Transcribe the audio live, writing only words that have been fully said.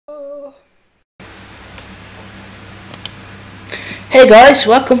Hey guys,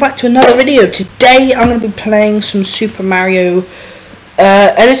 welcome back to another video. Today I'm going to be playing some Super Mario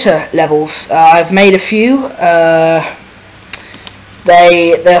editor levels. I've made a few.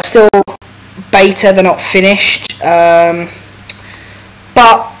 They're still beta, they're not finished, but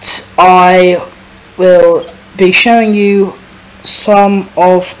I will be showing you some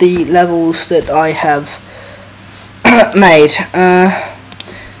of the levels that I have made.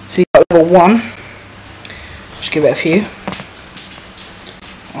 So we got level 1. Just give it a few.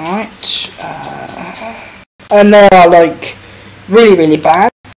 Alright, and they are like really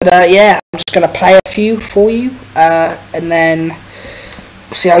bad, but yeah, I'm just going to play a few for you, and then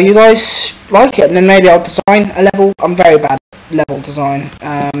see how you guys like it, and then maybe I'll design a level. I'm very bad at level design.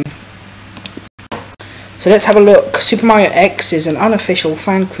 So let's have a look. Super Mario X is an unofficial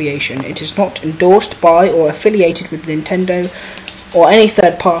fan creation. It is not endorsed by or affiliated with Nintendo or any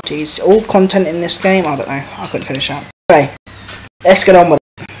third parties. All content in this game, I don't know, I couldn't finish that. Okay, let's get on with it.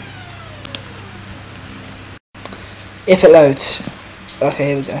 If it loads. Okay,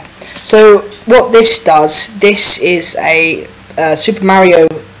 here we go. So what this does, this is a Super Mario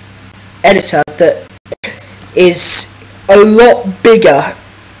editor that is a lot bigger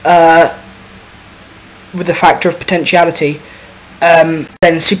with the factor of potentiality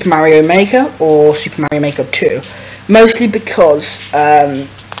than Super Mario Maker or Super Mario Maker 2. Mostly because as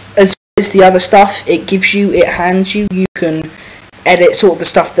well as the other stuff it hands you, you can edit sort of the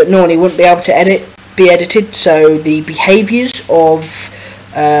stuff that normally wouldn't be able to be edited. So the behaviours of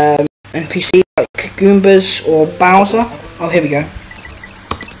NPCs like Goombas or Bowser. Oh, here we go.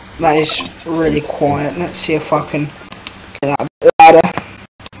 That is really quiet. Let's see if I can get that a bit louder.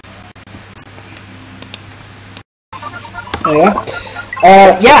 There we go.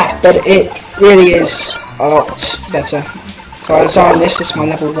 Yeah, but it really is a lot better. So I designed this. This is my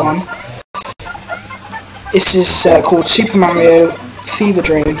level 1. This is called Super Mario Fever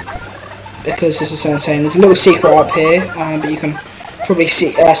Dream, because this is so insane. There's a little secret up here, but you can probably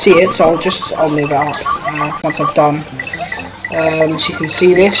see it, so I'll move it up once I've done. So you can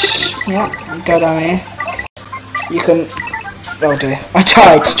see this. Yeah, go down here. You can. Oh dear, I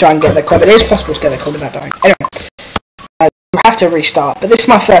tried to try and get the code, but it is possible to get the code without dying. Anyway, you have to restart. But this is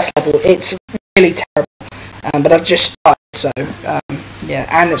my first level. It's really terrible, but I've just started, so yeah,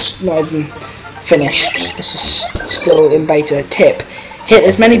 and it's not even finished. This is still in beta. Tip: hit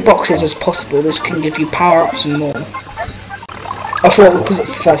as many boxes as possible. This can give you power-ups and more. I thought because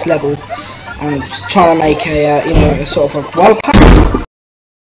it's the first level, and trying to make a a sort of a well pack.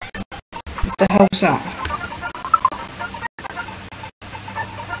 What the hell was that?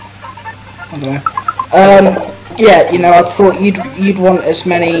 I don't know. Yeah, I thought you'd want as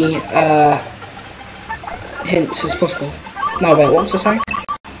many hints as possible. No, wait, what was I saying?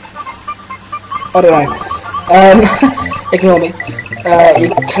 I don't know. Ignore me. You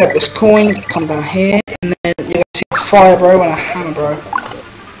collect this coin, come down here, and then you're going to see a fire bro and a hammer bro.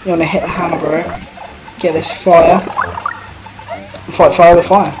 You want to hit a hammer bro, get this fire, and fight fire with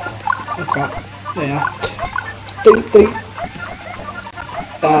fire. Oh crap. There you are.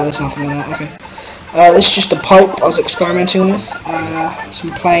 There's nothing in that, okay. This is just a pipe I was experimenting with.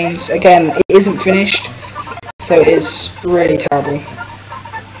 Some planes. Again, it isn't finished, so it is really terrible.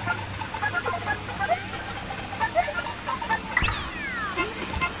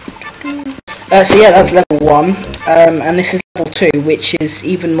 So yeah, that's level 1, and this is level 2, which is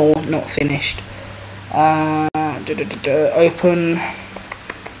even more not finished. Open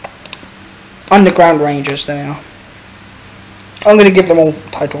Underground Rangers, there they are. I'm going to give them all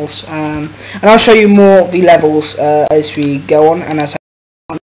titles, and I'll show you more of the levels as we go on, and as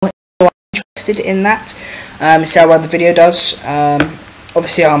I'm interested in that, see how well the video does.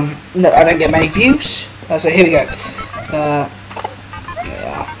 Obviously I don't get many views, so here we go.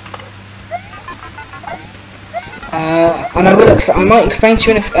 And I might explain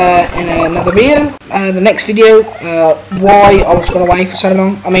to you in another video, the next video, why I was gone away for so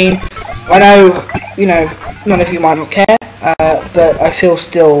long. I mean, I know, none of you might not care, but I feel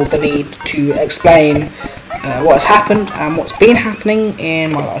still the need to explain what has happened and what's been happening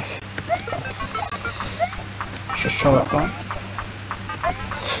in my life. Let's just try that guy.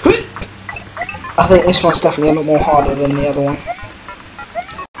 I think this one's definitely a lot more harder than the other one.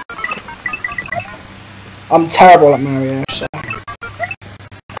 I'm terrible at Mario, so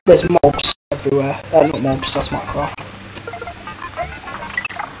there's mobs everywhere. Not mobs, that's Minecraft.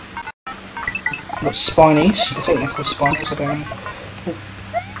 I've got spinies. I think they're called spinies, I don't know.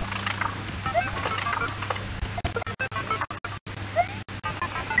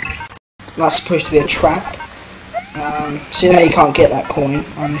 That's supposed to be a trap. So now you can't get that coin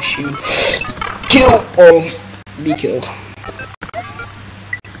unless you kill or be killed.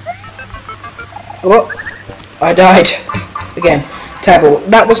 What? I died. Again, terrible.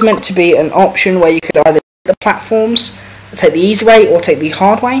 That was meant to be an option where you could either take the platforms, take the easy way, or take the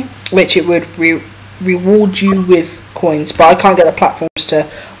hard way, which it would reward you with coins. But I can't get the platforms to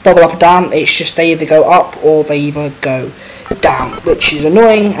bubble up or down. It's just they either go up or they either go down, which is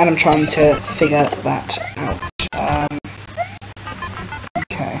annoying, and I'm trying to figure that out.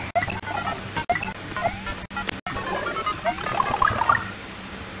 Okay.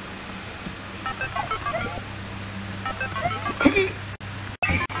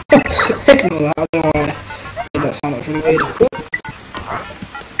 Ignore that, I don't know why that sound was really weird.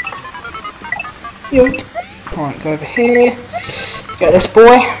 Yoink. Alright, go over here. Get this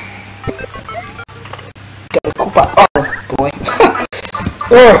boy. Get the cool back. Oh boy.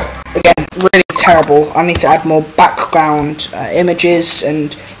 Again, really terrible. I need to add more background images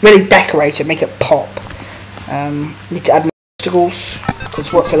and really decorate it, make it pop. Need to add more obstacles,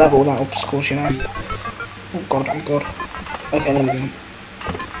 because what's a level without obstacles, you know? Oh god, oh god. Okay, there we go.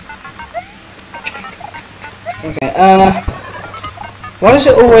 Okay, why does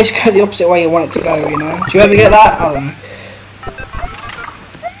it always go the opposite way you want it to go, you know? Do you ever get that? I don't know.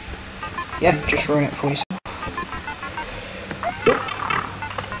 Yeah, just ruin it for yourself.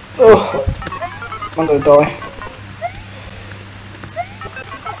 Oh, I'm gonna die.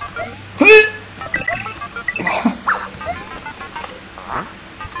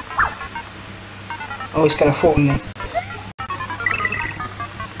 Oh, he's gonna fall on me.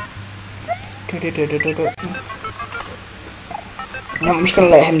 No, I'm just gonna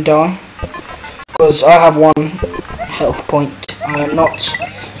let him die because I have 1 health point. I am not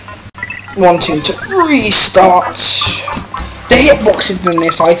wanting to restart. The hitboxes in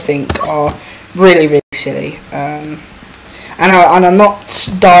this, I think, are really silly, and I'm not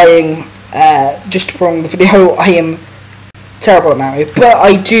dying just to prolong the video. I am terrible at Mario, but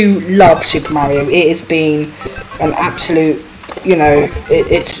I do love Super Mario. It has been an absolute, you know,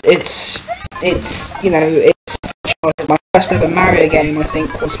 it's you know, it's my first ever Mario game. I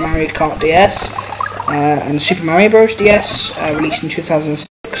think was Mario Kart DS and Super Mario Bros. DS, released in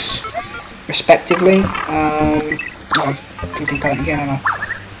 2006, respectively. I've done it again, haven't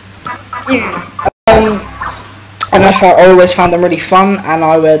I? And I always found them really fun, and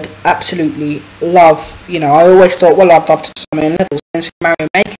I would absolutely love, you know, I always thought, well, I'd love to do some levels, and Super Mario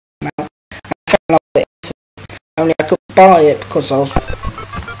Maker came out, and I fell in love with it, only I couldn't buy it because I was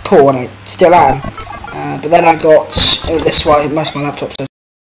poor, and I still am, but then I got, this is why most of my laptops are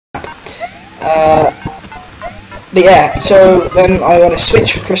but yeah, so then I got a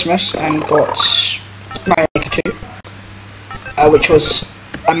Switch for Christmas, and got Mario Maker 2, which was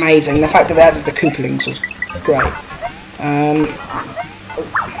amazing. The fact that they added the Koopalings was great. And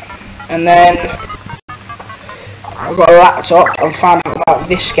then I got a laptop and found out about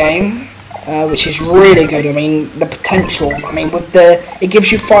this game, which is really good. I mean, the potential. I mean, with it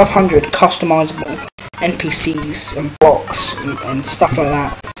gives you 500 customizable NPCs and blocks and stuff like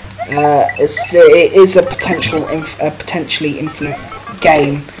that. It is a potentially infinite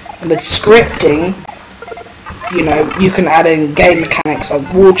game, and with scripting, you know, you can add in game mechanics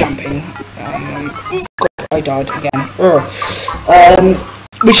like wall jumping. God, I died again.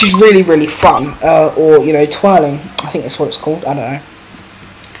 Which is really fun, or you know, twirling. I think that's what it's called. I don't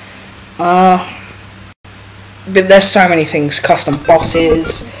know. But there's so many things: custom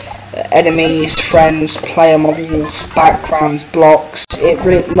bosses, enemies, friends, player models, backgrounds, blocks. It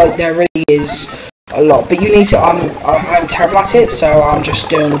really, like, there really is a lot. But you need to. I'm terrible at it, so I'm just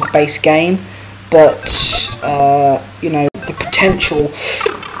doing the base game. But you know, the potential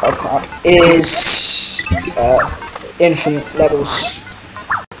is infinite levels.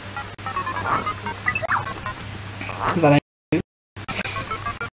 Then we're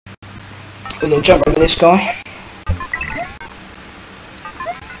gonna jump over this guy.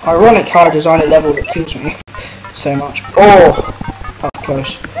 Ironic how I designed a level that kills me so much. Oh, that's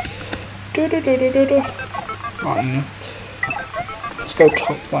close. Right now, let's go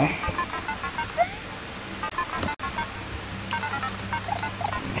top way.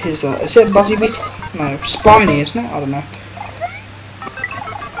 Here's that. Is it Buzzy Beetle? No, Spiny, isn't it? I don't know.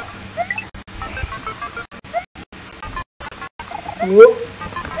 Whoop.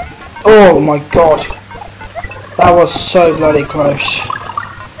 Oh my god. That was so bloody close.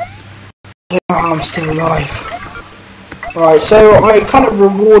 I don't know how I'm still alive. Right, so I kind of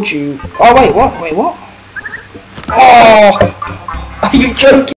reward you. Oh wait, what? Wait, what? Oh! Are you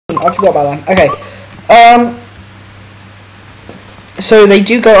joking? I forgot about that. Okay. So they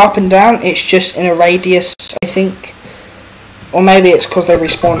do go up and down. It's just in a radius, I think, Or maybe it's because they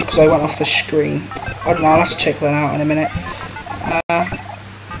respawned because they went off the screen. I don't know, I'll have to check that out in a minute.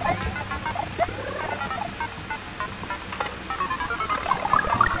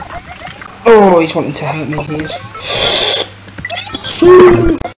 Oh, he's wanting to hurt me, he is.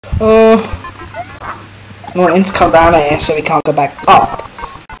 Wanting to come down here so we can't go back up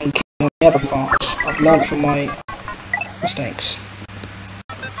and kill the other parts. I've learned from my mistakes.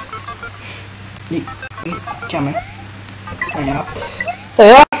 Come on. There you are. There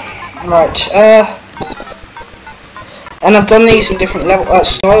we are. Right. And I've done these in different level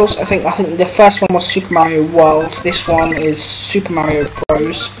styles. I think the first one was Super Mario World. This one is Super Mario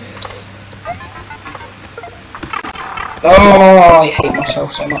Bros. Oh, I hate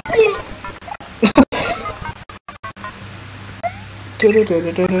myself so much. Do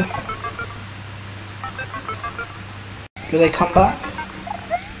they come back?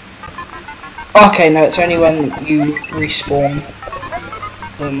 Okay, no, it's only when you respawn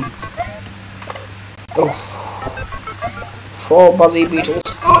them. Oh, 4 Buzzy Beetles.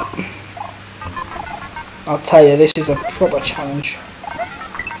 Oh. I'll tell you, this is a proper challenge.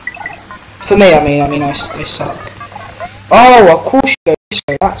 For me, I mean, I suck. Oh, of course you go this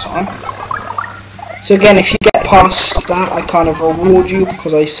way that time. So again, if you get past that, I kind of reward you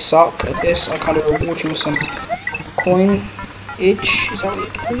because I suck at this. I kind of reward you with some coinage. Is that what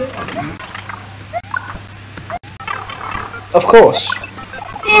you call it? I don't know. Of course.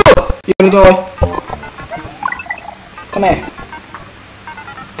 You're gonna die. Come here.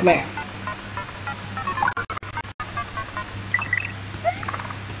 Come here.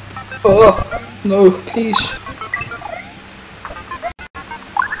 Oh, no, please.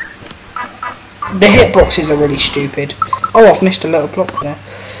 The hitboxes are really stupid. Oh, I've missed a little block there.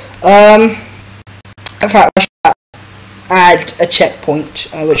 In fact, I should add a checkpoint,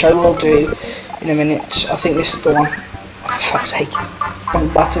 which I will do in a minute. I think this is the one. Oh, for fuck's sake. Wrong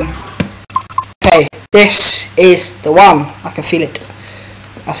button. Okay, this is the one. I can feel it.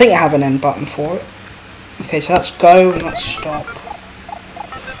 I think I have an end button for it. Okay, so let's go and let's stop.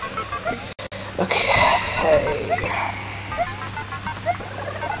 Okay.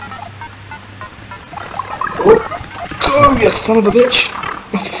 Oh, you son of a bitch!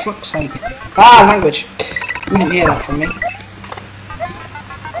 Oh, for fuck's sake. Ah, language. You didn't hear that from me.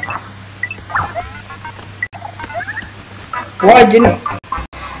 Why didn't...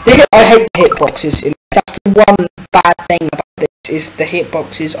 I hate the hitboxes. That's the one bad thing about this, is the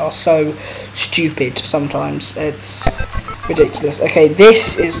hitboxes are so stupid sometimes. It's ridiculous. Okay,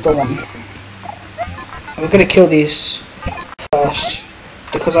 this is the one. I'm gonna kill these first,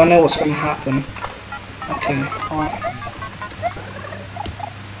 because I know what's gonna happen. Okay, alright.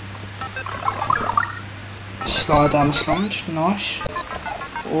 Slide down the slide, nice.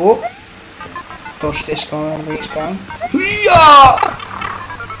 Oh, dodge this guy wherever he's going. Hoo-yah!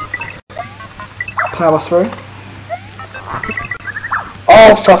 Power through.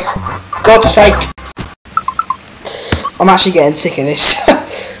 Oh, for God's sake! I'm actually getting sick of this.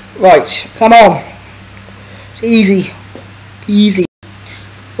 Right, come on. It's easy, easy.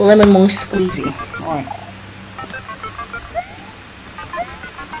 Lemon moist squeezy. Right.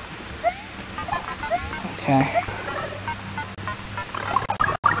 Okay.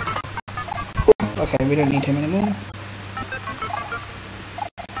 Okay, we don't need him anymore.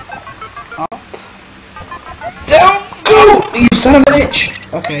 Up. Down! Go! You son of a bitch!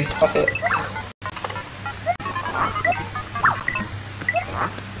 Okay, fuck it.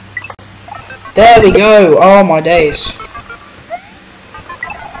 There we go! Oh my days.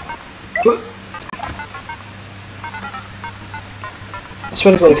 I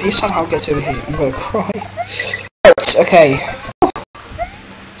swear to God, if he somehow gets over here, I'm gonna cry. Right, okay.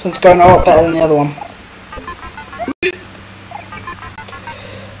 So it's going a lot better than the other one.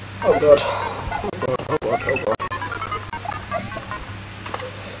 Oh God. Oh God, oh God, oh God.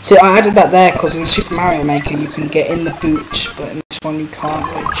 See, I added that there because in Super Mario Maker you can get in the boot, but in this one you can't,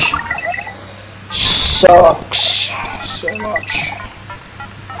 which sucks so much.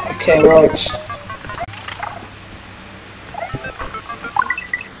 Okay, right.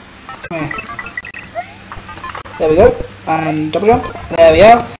 There we go, and double jump, there we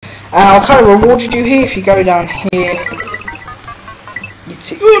are. I'll kind of rewarded you here if you go down here. You'd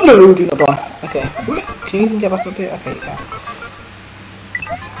see, oh no, do not die. Okay, can you even get back up here? Okay, you can.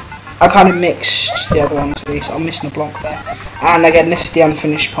 I kind of mixed the other ones with these, I'm missing a block there. And again, this is the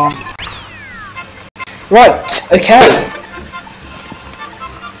unfinished part. Right, okay.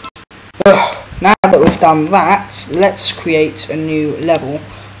 Now that we've done that, let's create a new level.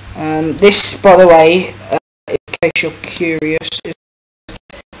 This, by the way, in case you're curious, is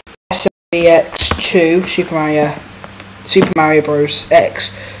SMBX2 Super Mario Super Mario Bros.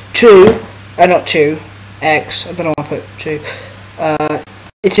 X 2, not 2, X, I don't know why I put 2.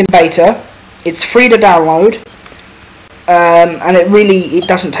 It's in beta, it's free to download, and it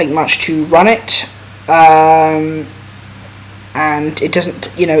doesn't take much to run it, and it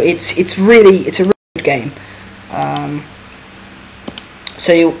doesn't, you know, it's a really good game.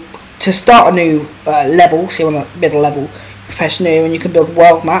 So to start a new level, so you want a middle level, you press new and you can build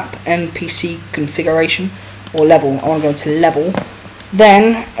world map, NPC configuration, or level. I want to go into level.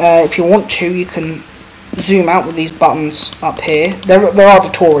 Then if you want to, you can zoom out with these buttons up here. There are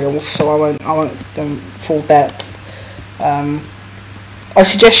tutorials, so I won't go in full depth. I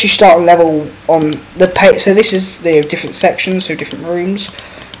suggest you start a level on the page. So this is the different sections, so different rooms.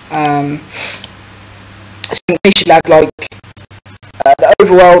 So you should have like the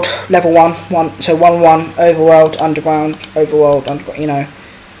overworld level 1, so 1, overworld, underground, overworld, underground, you know.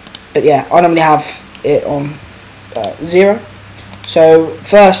 But yeah, I normally have it on 0. So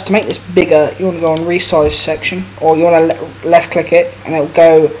first, to make this bigger, you want to go on resize section, or you want to left click it, and it will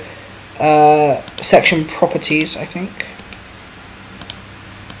go section properties, I think.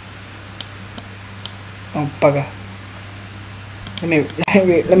 Oh bugger!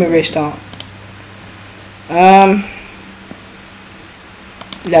 Let me restart.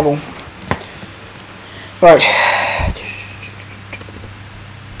 Level. Right.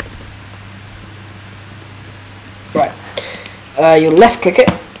 Right. You'll left click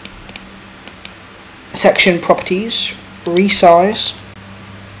it. Section properties. Resize.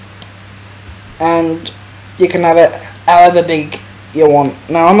 And you can have it however big you want.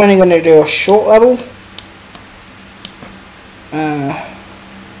 Now I'm only going to do a short level.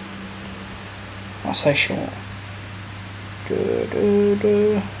 I'll say short.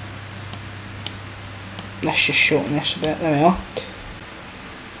 Let's just shorten this a bit. There we are.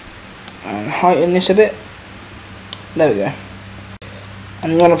 And heighten this a bit. There we go.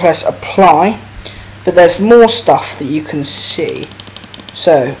 And I'm going to press apply. But there's more stuff that you can see.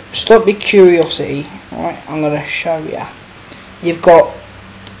 So stop your curiosity. Right, I'm going to show you. You've got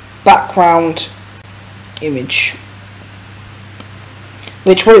background image,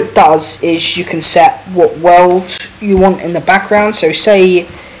 which what it does is you can set what world you want in the background. So say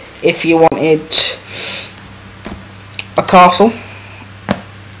if you wanted a castle,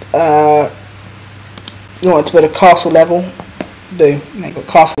 you want to build a castle level, boom, make a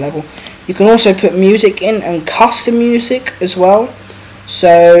castle level. You can also put music in and custom music as well.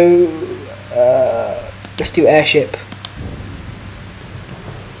 So let's do airship.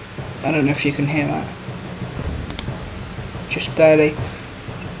 I don't know if you can hear that, just barely.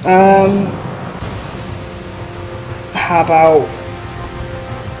 How about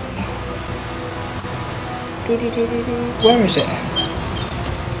where is it?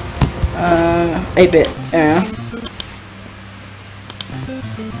 8-bit. Yeah.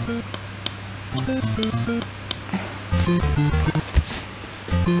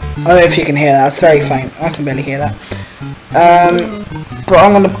 I don't know if you can hear that. It's very faint. I can barely hear that. But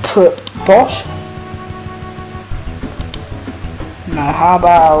I'm gonna put boss. Now, how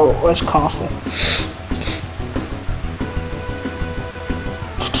about where's castle?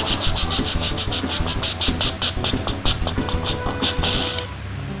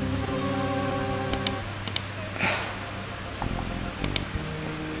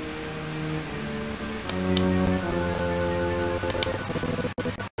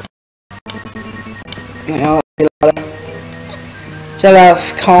 So I have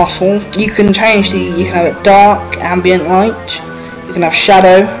castle. You can change you can have it dark, ambient light. You can have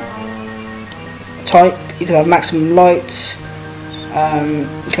shadow type. You can have maximum light.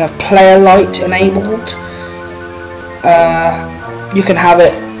 You can have player light enabled. You can have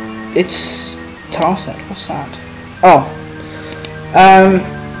it. It's task set. What's that? Oh.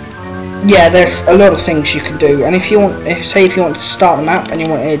 Yeah, there's a lot of things you can do. And if you want, say if you want to start the map and you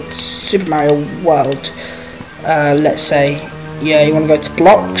wanted Super Mario World, let's say, yeah, you want to go to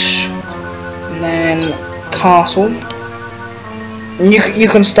blocks, and then castle. And you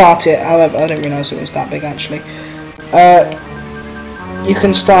can start it. However, I didn't realise it was that big actually. You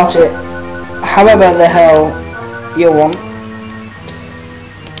can start it however the hell you want.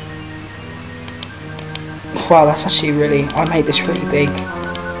 Wow, that's actually really. I made this really big.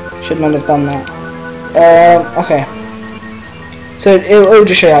 Should not have done that. Okay. So it'll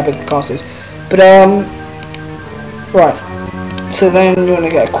just show you how big the castle is. But right. So then you want to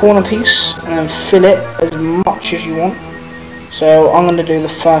get a corner piece and then fill it as much as you want. So I'm going to do the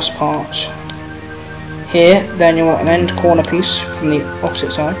first part here. Then you want an end corner piece from the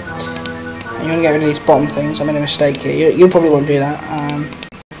opposite side. And you want to get rid of these bottom things. I made a mistake here. You probably won't do that.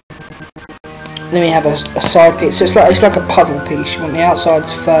 Then we have a side piece. So it's like a puzzle piece. You want the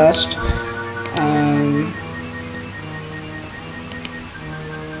outsides first.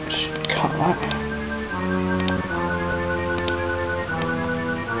 Just cut that.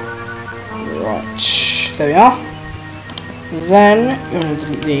 Right, there we are. Then you're going to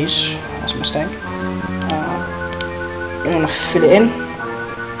delete these. That's a mistake. You want to fill it in.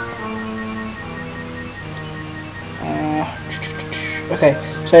 Okay,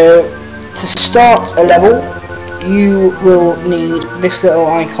 so to start a level, you will need this little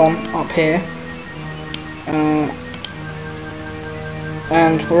icon up here,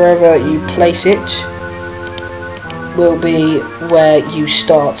 and wherever you place it will be where you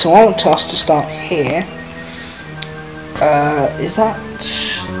start. So I want us to start here. Is that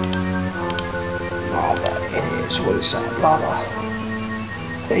lava? It is. What is that? Lava.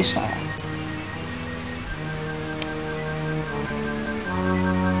 What is that?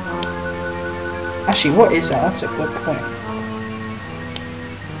 Actually, what is that? That's a good point.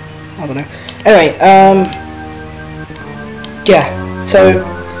 I don't know. Anyway, yeah. So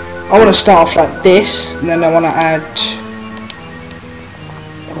I want to start off like this, and then I want to add.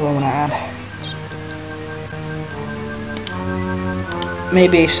 What do I want to add?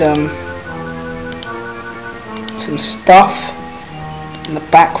 Maybe some stuff in the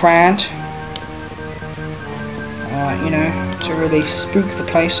background. You know, to really spook the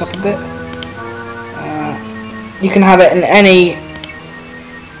place up a bit. You can have it in any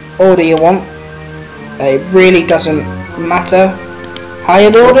order you want. It really doesn't matter how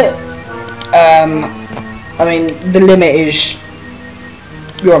you build it. I mean, the limit is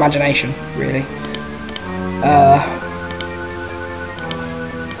your imagination, really.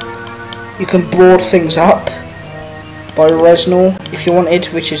 You can board things up by Resnal if you wanted,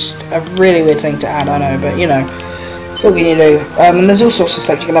 which is a really weird thing to add, I know, but you know, what can you do? And there's all sorts of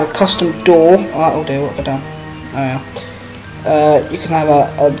stuff. You can have a custom door. That'll do. What have I done? Oh yeah. You can have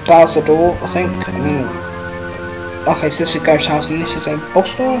a Bowser door, I think, and then okay, so this is a ghost house, and this is a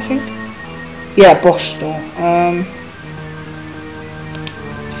boss door, I think. Yeah, boss door.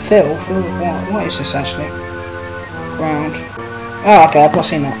 Phil, what is this actually? Ground. Oh, okay, I've not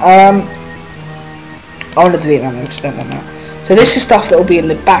seen that. I want to delete that though, because I don't want that. So this is stuff that will be in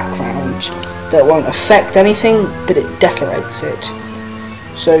the background that won't affect anything, but it decorates it.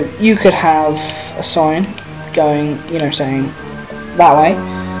 So you could have a sign going, you know, saying that way,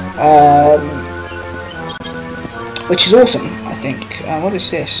 which is awesome, I think. What is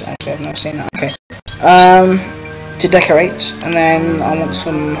this? Actually, I've never seen that. Okay, to decorate, and then I want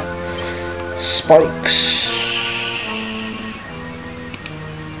some spikes.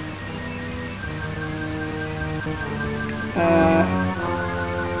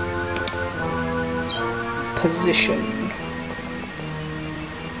 Position.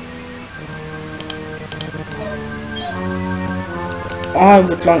 I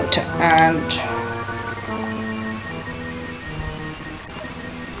would like to add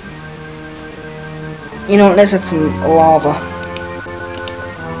you know what, let's add some lava.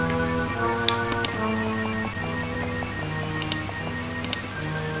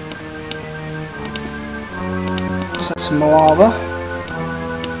 Let's add some lava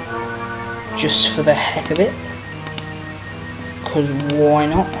just for the heck of it, because why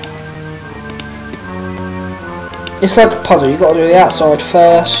not? It's like a puzzle, you've got to do the outside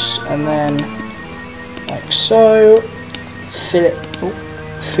first, and then like so, fill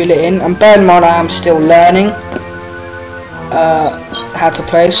it in, and bear in mind I am still learning how to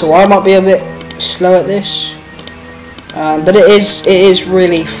play, so I might be a bit slow at this, but it is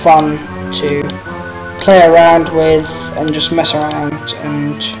really fun to play around with and just mess around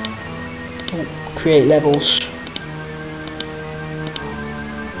and create levels.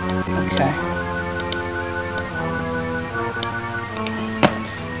 Okay.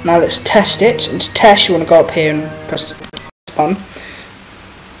 Now let's test it, and to test you want to go up here and press the button.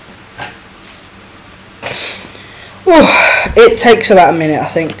 Ooh, it takes about a minute I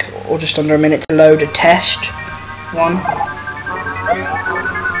think, or just under a minute to load a test one.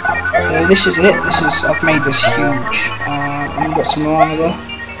 So this is it, I've made this huge, and we've got some lava.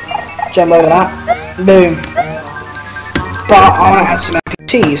 Jump over that, boom. But I want to add some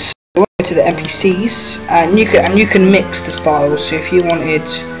NPCs. So go to the NPCs, and you can mix the styles. So if you wanted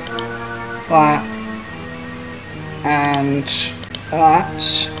that and that,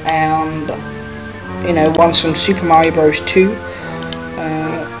 and you know, one's from Super Mario Bros. 2,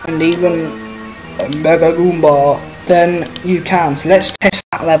 and even a Mega Goomba, then you can. So let's test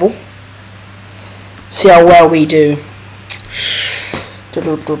that level. See how well we do. Okay,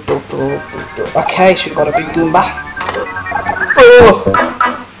 so we've got a big Goomba. Oh!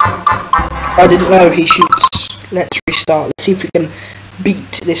 I didn't know he shoots. Let's restart. Let's see if we can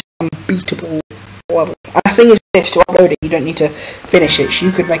beat this unbeatable level. And the thing is this, to upload it, you don't need to finish it. So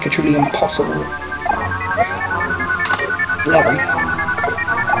you could make a truly impossible level.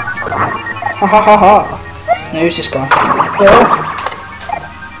 Ha ha ha ha. No, who's this guy? Oh.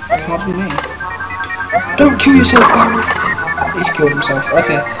 Pardon me. Don't kill yourself, Barry. He's killed himself.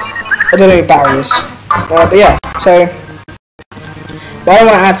 Okay. I don't know who Barry is. But yeah, so... But I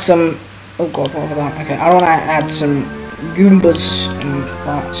want to add some... Oh god, what was that? Okay, I want to add some Goombas and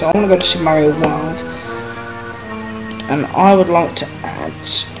that. So I want to go to Super Mario World. And I would like to add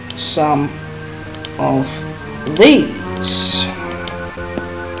some of these.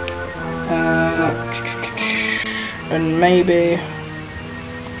 And maybe...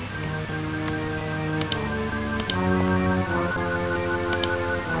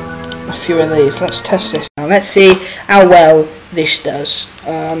 a few of these. Let's test this now. Let's see how well this does.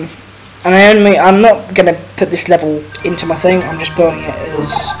 And I'm not gonna put this level into my thing. I'm just building it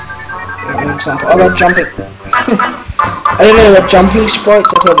as an example. I love jumping. I didn't know the jumping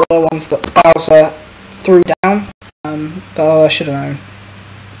sprites. I thought they were the ones that Bowser threw down. But I should have known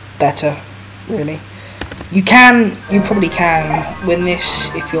better. Really. You probably can win this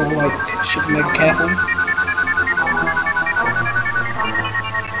if you're like super mega careful.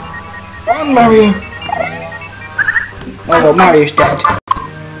 Run, Mario! Oh well, Mario's dead.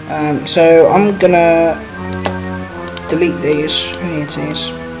 So I'm gonna delete these. Who needs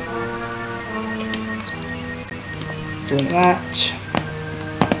these? Delete that.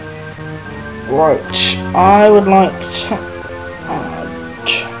 Right. I would like to add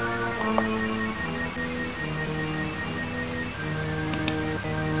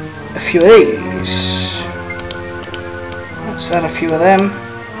a few of these. Let's add a few of them.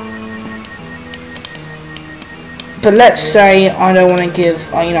 But let's say I don't want to give,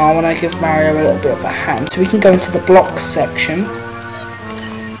 I want to give Mario a little bit of a hand. So we can go into the blocks section,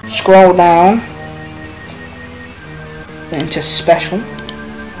 scroll down, then into special.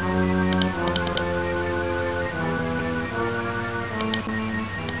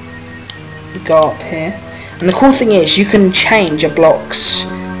 Go up here, and the cool thing is you can change your blocks,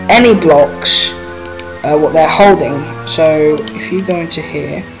 any blocks, what they're holding. So if you go into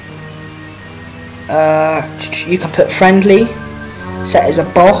here, you can put friendly, set as a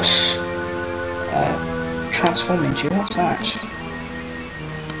boss, transform into, what's that?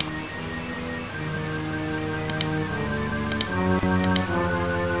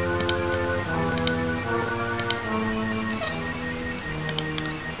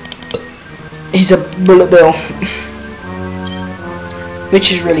 He's a bullet bill,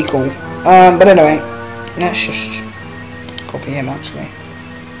 which is really cool. But anyway, let's just copy him actually.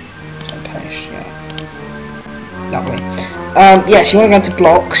 So paste, yeah. Lovely. Yes, you want to go into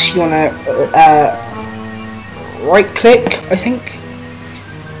blocks. You want to right click, I think,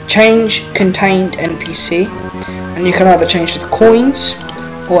 change contained NPC, and you can either change to the coins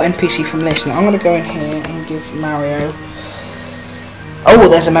or NPC from list. Now I'm going to go in here and give Mario. Oh,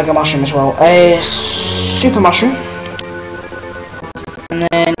 there's a Mega Mushroom as well. A Super Mushroom. And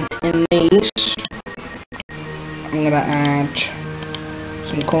then in these, I'm going to add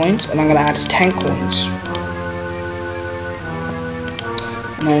some coins, and I'm going to add 10 coins.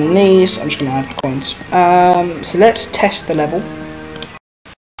 And then in these, I'm just going to add coins. So let's test the level.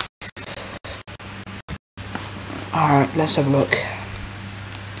 Alright, let's have a look.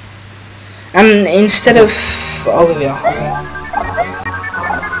 And instead of... oh, here we are.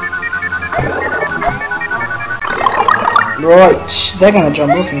 Right, they're gonna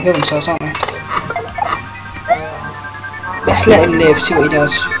jump off and kill themselves, aren't they? Let's let him live, see what he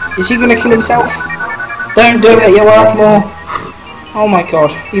does. Is he gonna kill himself? Don't do it, you're worth more. Oh my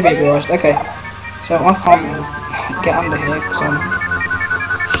god, you vaporized. Okay, so I can't get under here because I'm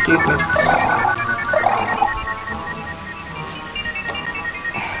stupid.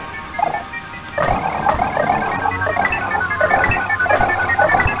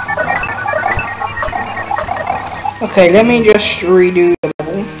 Okay, let me just redo the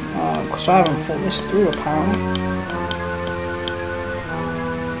level, because I haven't thought this through apparently.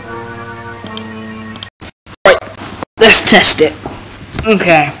 Right, let's test it.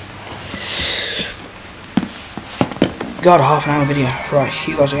 Okay. Got a half an hour video. Right,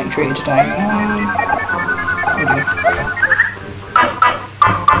 you guys are getting treated today.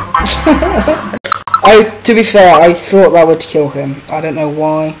 To be fair, I thought that would kill him. I don't know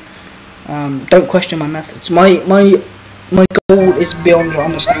why. Don't question my methods. My goal is beyond your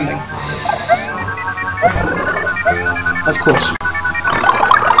understanding. Of course.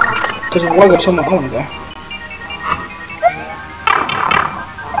 Because if I go somewhere I want to go.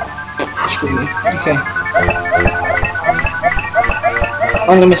 Just for you. Okay.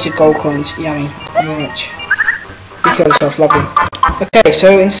 Unlimited gold coins. Yummy. Right. You killed yourself. Lovely. Okay,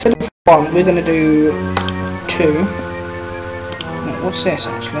 so instead of 1, we're going to do 2. No, what's this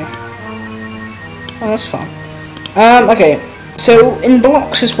actually? Oh, that's fun. Okay, so in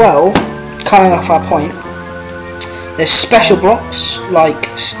blocks as well, coming off our point, there's special blocks like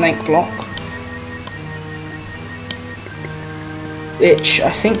snake block, which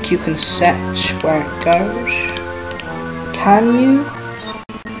I think you can set where it goes. Can you?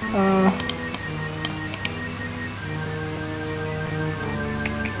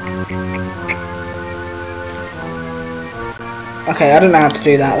 Okay, I don't know how to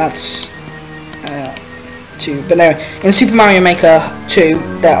do that. That's 2. But no, in Super Mario Maker 2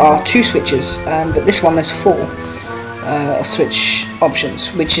 there are 2 switches, but this one there's 4 switch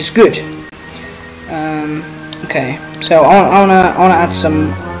options, which is good. Okay, so I wanna add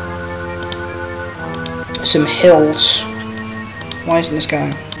some hills. Why isn't this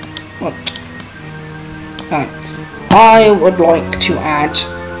going? What? Alright. I would like to add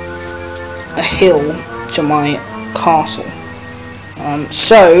a hill to my castle.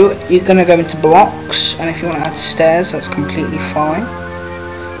 So you're gonna go into blocks, and if you want to add stairs, that's completely fine.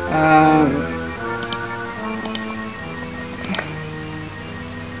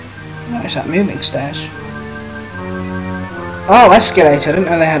 What is that moving stairs? Oh, escalator. I didn't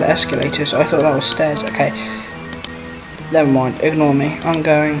know they had escalators. I thought that was stairs. Okay. Never mind. Ignore me. I'm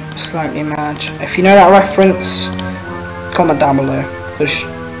going slightly mad. If you know that reference, comment down below, because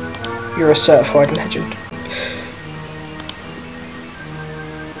you're a certified legend.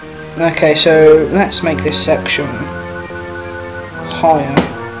 Okay, so let's make this section higher.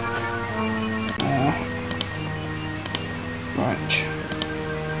 Right.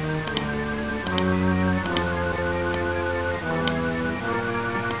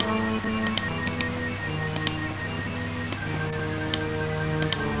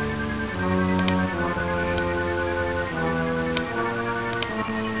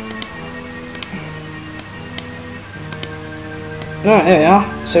 Right, there we are.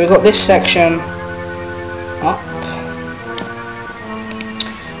 So we've got this section up.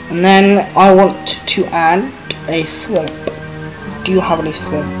 And then I want to add a thwomp. Do you have any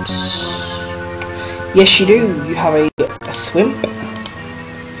thwomps? Yes, you do. You have a thwimp.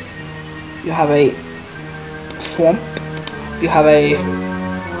 You have a thwomp. You have a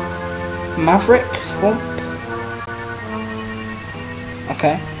maverick thwomp.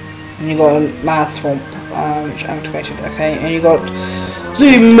 Okay. And you got a mad thwomp. Which activated, okay, and you got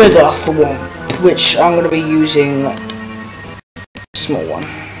the Mega Thwomp, which I'm going to be using small one.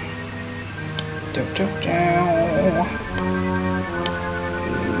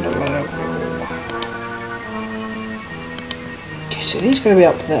 Okay, so he's going to be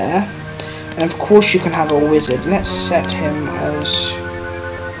up there, and of course you can have a wizard. Let's set him as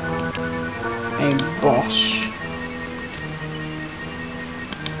a boss.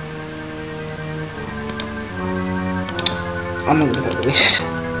 I'm not gonna go the wizard.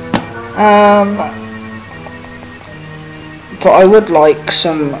 But I would like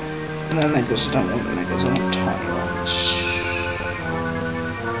some. No megas. I don't want the megas. I want tiny ones.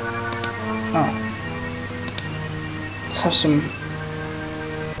 Oh. Let's have some.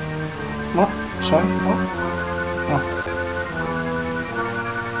 What? Sorry. What? Oh.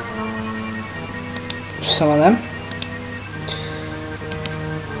 Some of them.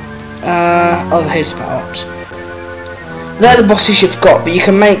 Oh, here's the power-ups. They're the bosses you've got, but you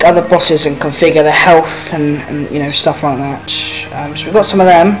can make other bosses and configure their health and you know, stuff like that. So we've got some of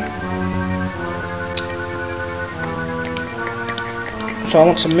them. So I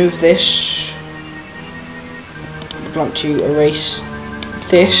want to move this. I'd like to erase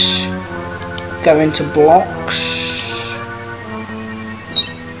this. Go into blocks.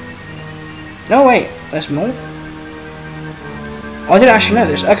 No, wait, there's more. Oh, I didn't actually know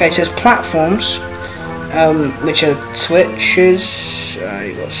this. Okay, so there's platforms. Which are switches.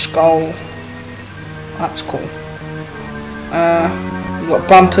 You got skull. That's cool. You got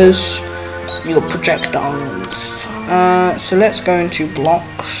bumpers. You got projectiles. So let's go into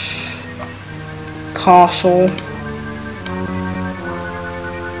blocks. Castle.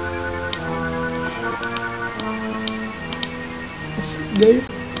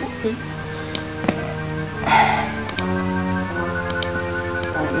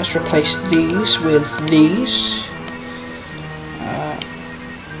 Let's replace these with these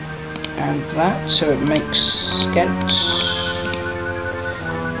and that, so it makes sense.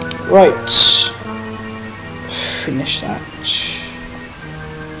 Right, finish that.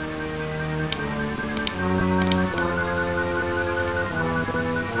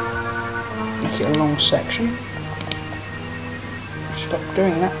 wrong section. Stop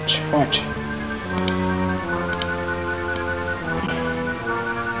doing that. Right.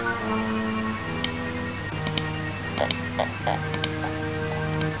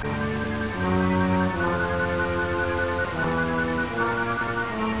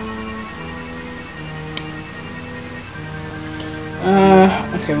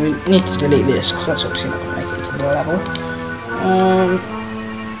 Okay, we need to delete this because that's obviously not going to make it into the level.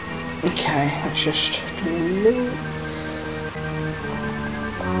 Okay, let's just delete.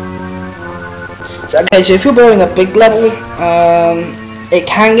 Okay, so if you're building a big level, it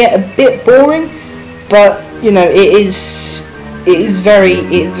can get a bit boring, but you know it is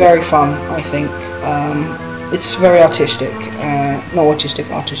very fun. I think it's very artistic, not artistic.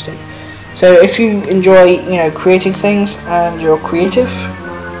 So if you enjoy, you know, creating things and you're creative,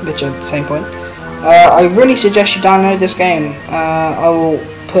 which are the same point, I really suggest you download this game. I will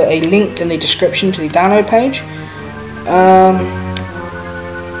put a link in the description to the download page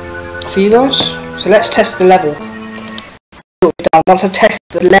for you guys. So let's test the level. Once I've tested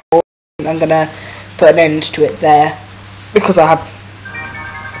the level, I'm gonna put an end to it there because I have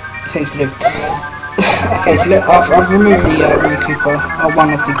things to do. Okay, so look, I've removed the Mini Cooper, or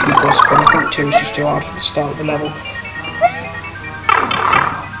one of the Coopers, but I think 2 is just too hard for the start of the level.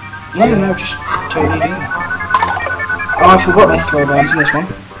 Yeah, no, just totally do that. Oh, I forgot there's throwdowns in this one.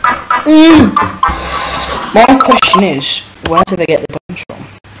 My question is, where do they get the bones from?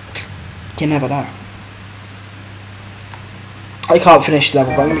 You never know. I can't finish the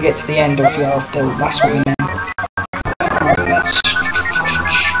level, but I'm going to get to the end of the build, that's what we meant. Let's...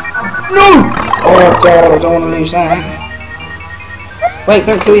 No! Oh god, I don't want to lose that. Wait,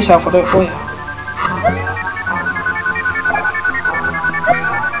 don't kill yourself, I'll do it for you.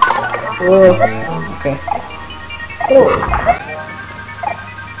 Oh, okay. Oh.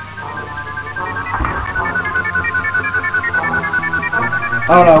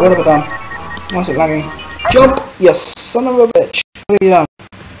 Oh no, what have I done? Why is it lagging? Jump! You son of a bitch! What have you done?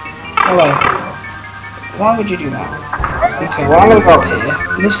 Hello. Why would you do that? Okay, well I'm gonna go up here.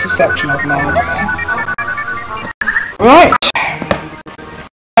 This is the section I've made. Right!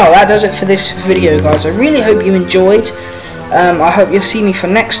 Well, that does it for this video, guys. I really hope you enjoyed. I hope you'll see me for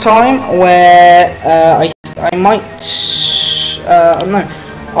next time, where I might I don't know.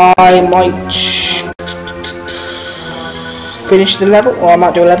 I might finish the level, or I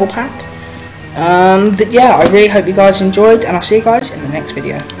might do a level pack. But yeah, I really hope you guys enjoyed, and I'll see you guys in the next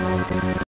video.